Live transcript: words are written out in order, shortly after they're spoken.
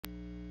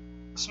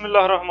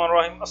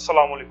बिस्मिल्लाहिर्रहमानिर्रहीम।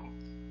 अस्सलाम वालेकुम।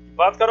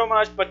 बात कर रहा हूँ मैं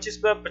आज 25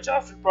 बाय 50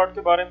 फीट प्लॉट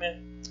के बारे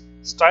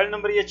में। स्टाइल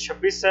नंबर ये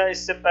 26 है।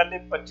 इससे पहले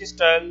 25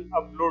 स्टाइल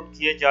अपलोड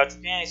किए जा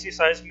चुके हैं इसी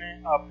साइज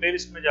में। आप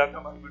प्लेलिस्ट में जाकर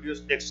हमारी वीडियोस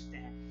देख सकते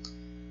हैं।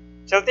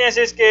 चलते हैं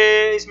ऐसे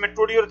इसमें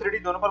 2D और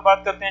 3D दोनों पर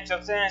बात करते हैं।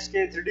 चलते हैं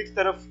इसके 3D की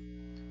तरफ।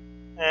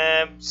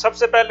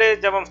 सबसे पहले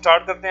जब हम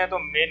स्टार्ट करते हैं तो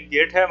मेन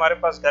गेट है हमारे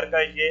पास घर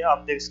का। ये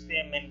आप देख सकते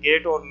हैं मेन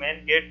गेट, और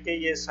मेन गेट के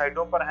ये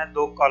साइडों पर हैं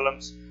 2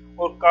 कॉलम्स,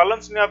 और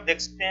कॉलम्स में आप देख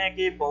सकते हैं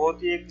कि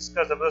बहुत ही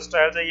इसका ज़बरदस्त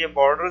स्टाइल है। ये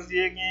बॉर्डर्स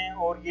दिए गए हैं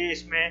और ये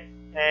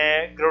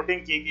इसमें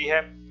ग्रोटिंग की गई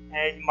है,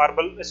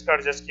 मार्बल इसका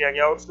एडजस्ट किया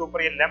गया, और उसके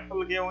ऊपर ये लैंप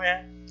लगे हुए हैं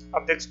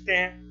आप देख सकते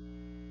हैं।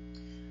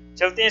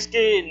 चलते हैं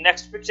इसकी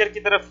नेक्स्ट पिक्चर की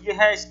तरफ। ये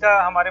है इसका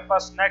हमारे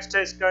पास नेक्स्ट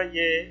है इसका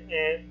ये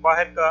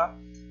बाहर का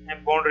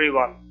बाउंड्री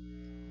वॉल,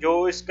 जो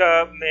इसका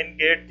मेन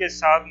गेट के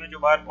साथ में जो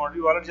बाहर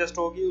बाउंड्री वॉल एडजस्ट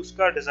होगी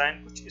उसका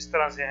डिज़ाइन कुछ इस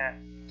तरह से है।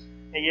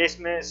 ये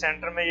इसमें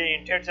सेंटर में ये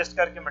इंटे एडजस्ट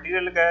करके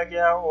मटेरियल लगाया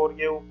गया, और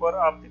ये ऊपर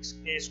आप देख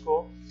सकते हैं इसको,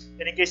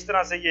 यानी कि इस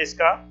तरह से ये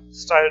इसका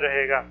स्टाइल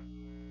रहेगा।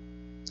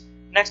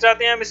 नेक्स्ट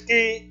आते हैं हम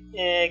इसकी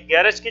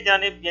गैरेज की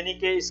जानिब, यानी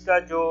कि इसका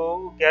जो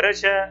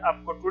गैरेज है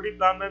आपको 2D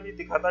प्लान में भी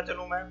दिखाता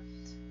चलूँ मैं।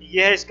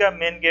 ये है इसका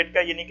मेन गेट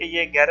का, यानी कि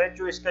ये गैरेज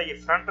जो इसका ये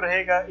फ्रंट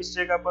रहेगा इस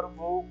जगह पर,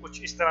 वो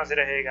कुछ इस तरह से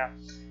रहेगा।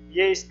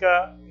 ये इसका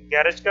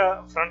गैरेज का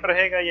फ्रंट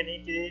रहेगा, यानी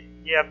कि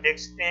ये आप देख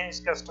सकते हैं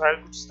इसका स्टाइल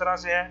कुछ इस तरह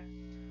से है,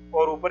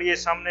 और ऊपर ये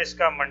सामने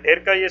इसका मंडेर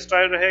का ये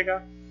स्टाइल रहेगा।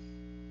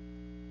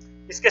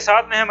 इसके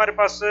साथ में हमारे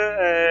पास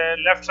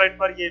लेफ्ट साइड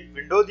पर ये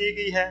विंडो दी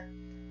गई है।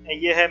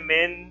 ये है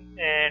मेन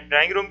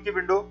ड्राइंग रूम की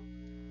विंडो,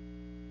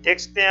 देख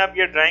सकते हैं आप।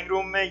 ये ड्राइंग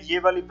रूम में ये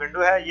वाली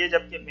विंडो है, ये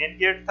जबकि मेन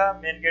गेट था।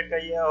 मेन गेट का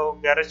ये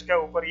गैरेज का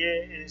ऊपर ये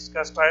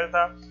इसका स्टाइल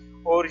था,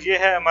 और ये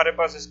है हमारे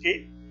पास इसकी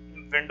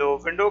विंडो।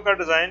 विंडो का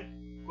डिज़ाइन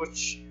कुछ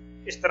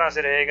इस तरह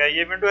से रहेगा।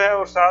 ये विंडो है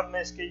और साथ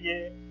में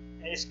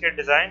इसके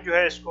डिज़ाइन जो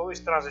है इसको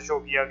इस तरह से शो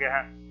किया गया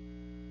है।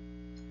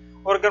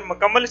 और अगर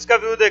मुकम्मल इसका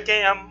व्यू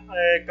देखें हम,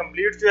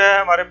 कंप्लीट जो है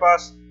हमारे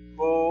पास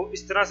वो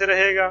इस तरह से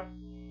रहेगा,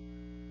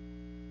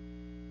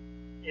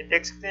 ये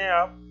देख सकते हैं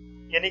आप।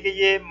 यानी कि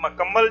ये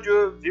मुकम्मल जो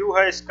व्यू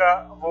है इसका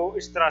वो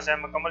इस तरह से है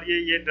मुकम्मल।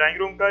 ये ड्राइंग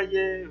रूम का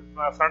ये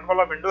फ्रंट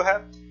वाला विंडो है,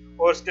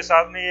 और इसके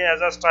साथ में ये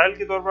एज अ स्टाइल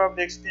के तौर पर आप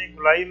देख सकते हैं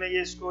गुलाई में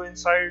ये इसको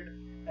इनसाइड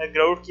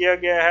ग्राउंड किया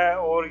गया है,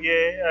 और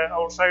ये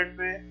आउटसाइड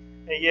पे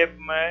ये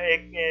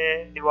एक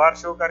दीवार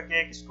शो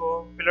करके इसको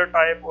पिलर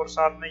टाइप, और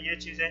साथ में ये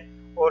चीज़ें,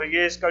 और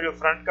ये इसका जो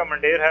फ्रंट का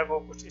मंडेर है वो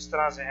कुछ इस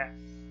तरह से है।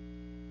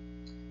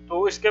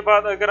 तो इसके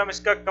बाद अगर हम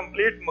इसका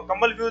कंप्लीट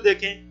मुकम्मल व्यू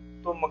देखें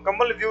तो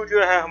मुकम्मल व्यू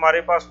जो है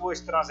हमारे पास वो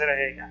इस तरह से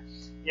रहेगा।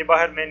 ये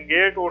बाहर मेन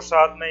गेट और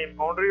साथ में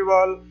बाउंड्री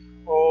वॉल,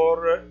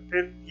 और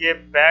फिर ये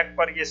बैक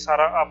पर ये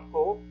सारा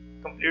आपको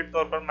कंप्लीट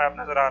तौर पर मैप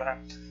नजर आ रहा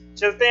है।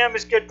 चलते हैं हम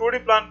इसके 2D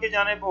प्लान की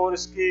जानिब, और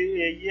इसकी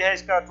ये है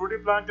इसका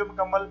 2D प्लान जो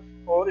मुकम्मल,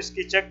 और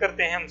इसकी चेक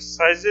करते हैं हम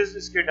साइजेस,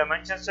 इसके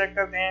डायमेंशन चेक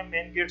करते हैं।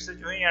 मेन गेट से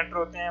जो ही एंटर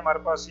होते हैं हमारे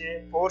पास ये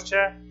पोर्च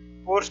है।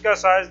 पोर्च का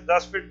साइज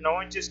 10 फीट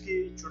 9 इंच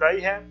इसकी चौड़ाई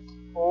है,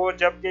 और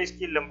जबकि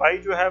इसकी लंबाई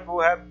जो है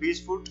वो है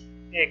 20 फुट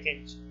 1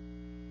 इंच।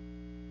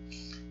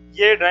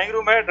 ये ड्राइंग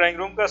रूम है। ड्राइंग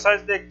रूम का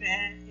साइज देखते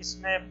हैं,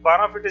 इसमें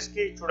 12 फीट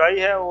इसकी चौड़ाई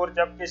है, और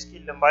जबकि इसकी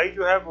लंबाई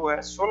जो है वो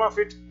है 16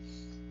 फीट।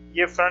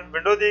 ये फ्रंट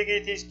विंडो दी गई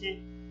थी इसकी।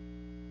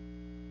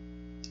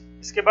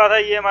 इसके बाद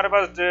है ये हमारे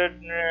पास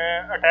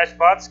अटैच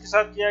बाथ के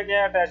साथ किया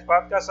गया है। अटैच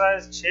बाथ का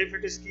साइज 6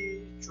 फीट इसकी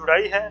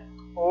चौड़ाई है,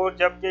 और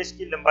जबकि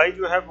इसकी लंबाई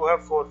जो है वो है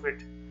 4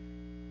 फीट।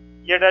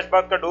 ये अटैच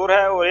बाथ का डोर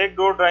है, और एक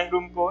डोर ड्राइंग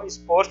रूम को इस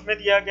पोर्च में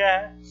दिया गया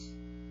है।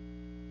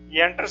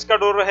 ये एंट्रेंस का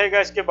डोर रहेगा।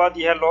 इसके बाद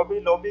ये है लॉबी।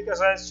 लॉबी का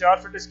साइज 4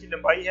 फीट इसकी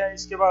लंबाई है।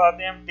 इसके बाद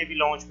आते हैं हम टीवी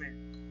लॉन्च में।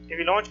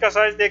 टीवी लॉन्च का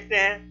साइज देखते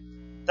हैं,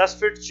 10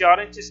 फीट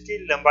 4 इंच इसकी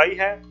लंबाई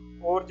है,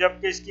 और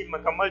जबकि इसकी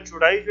मुकम्मल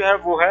चौड़ाई जो है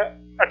वो है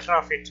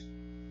 18 फीट।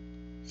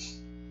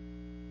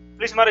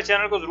 प्लीज़ हमारे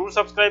चैनल को ज़रूर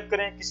सब्सक्राइब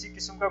करें। किसी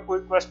किस्म का कोई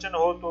क्वेश्चन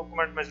हो तो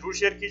कमेंट में ज़रूर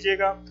शेयर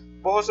कीजिएगा।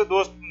 बहुत से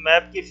दोस्त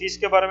मैप की फ़ीस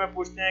के बारे में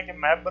पूछते हैं कि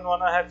मैप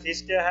बनवाना है,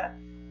 फ़ीस क्या है।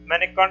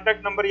 मैंने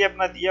कॉन्टैक्ट नंबर ये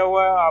अपना दिया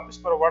हुआ है, आप इस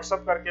पर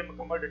व्हाट्सअप करके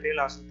मुकम्मल डिटेल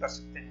हासिल कर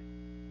सकते हैं।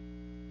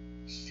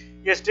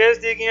 ये स्टेज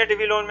दी गई है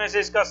टीवी लॉन में से।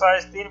 इसका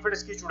साइज 3 फीट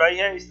इसकी चौड़ाई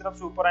है। इस तरफ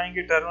से ऊपर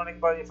आएंगी, टर्न होने के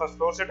बाद ये फर्स्ट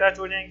फ्लोर से अटैच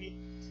हो जाएंगी।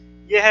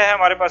 ये है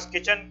हमारे पास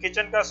किचन।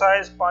 किचन का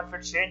साइज 5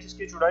 फीट 6 इंच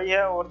इसकी चौड़ाई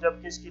है, और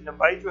जबकि इसकी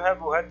लंबाई जो है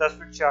वो है 10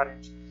 फीट 4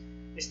 इंच।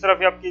 इस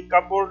तरफ आपकी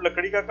कपबोर्ड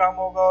लकड़ी का काम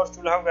होगा, और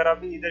चूल्हा वगैरह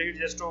भी इधर ही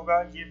एडजस्ट होगा।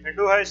 ये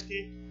विंडो है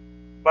इसकी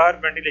बाहर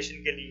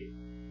वेंटिलेशन के लिए।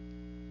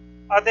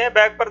 आते हैं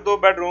बैक पर। 2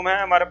 बेडरूम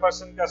है हमारे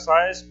पास। इनका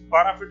साइज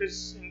 12 फीट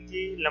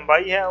इनकी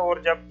लंबाई है,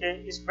 और जबकि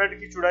इस बेड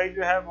की चौड़ाई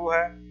जो है वो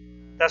है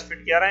 10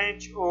 फीट 11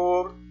 इंच,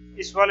 और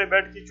इस वाले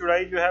बेड की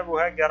चौड़ाई जो है वो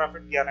है 11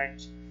 फीट 11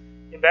 इंच।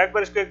 ये बैक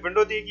पर इसको एक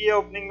विंडो दी गई है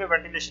ओपनिंग में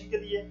वेंटिलेशन के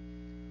लिए,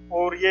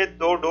 और ये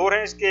 2 डोर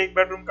हैं इसके। एक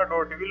बेडरूम का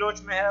डोर टीवी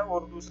लॉन्च में है,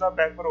 और दूसरा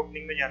बैक पर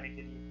ओपनिंग में जाने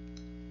के लिए।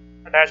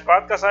 अटैच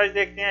बाथ का साइज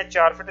देखते हैं,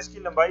 4 फीट इसकी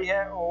लंबाई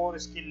है, और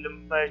इसकी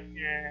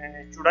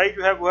चौड़ाई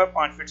जो है वो है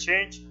 5 फीट 6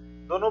 इंच।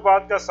 दोनों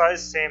बाथ का साइज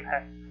सेम है।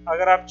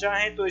 अगर आप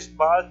चाहें तो इस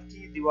बाथ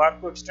की दीवार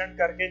को एक्सटेंड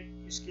करके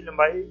इसकी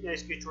लंबाई,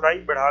 इसकी चौड़ाई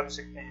बढ़ा भी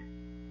सकते हैं।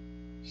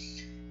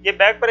 ये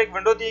बैक पर एक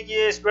विंडो दी गई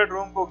है इस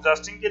बेडरूम को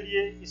एग्जॉस्टिंग के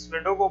लिए। इस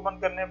विंडो को ओपन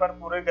करने पर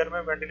पूरे घर में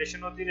वेंटिलेशन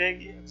होती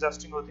रहेगी,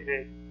 एग्जॉस्टिंग होती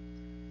रहेगी।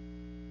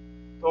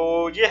 तो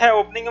ये है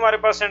ओपनिंग हमारे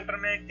पास सेंटर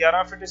में।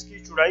 11 फीट इसकी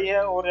चौड़ाई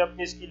है और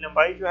आपकी इसकी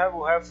लंबाई जो है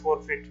वो है 4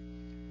 फीट।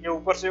 ये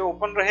ऊपर से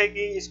ओपन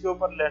रहेगी, इसके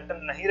ऊपर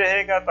लैंटर्न नहीं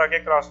रहेगा ताकि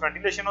क्रॉस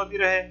वेंटिलेशन होती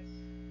रहे।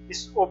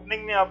 इस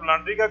ओपनिंग में आप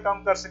लॉन्ड्री का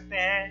काम कर सकते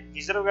हैं,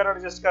 गीजर वगैरह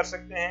एडजस्ट कर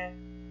सकते हैं,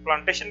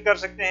 प्लांटेशन कर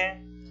सकते हैं।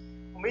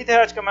 उम्मीद है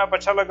आज का मैप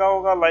अच्छा लगा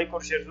होगा। लाइक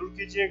और शेयर जरूर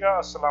कीजिएगा।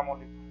 अस्सलाम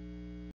वालेकुम।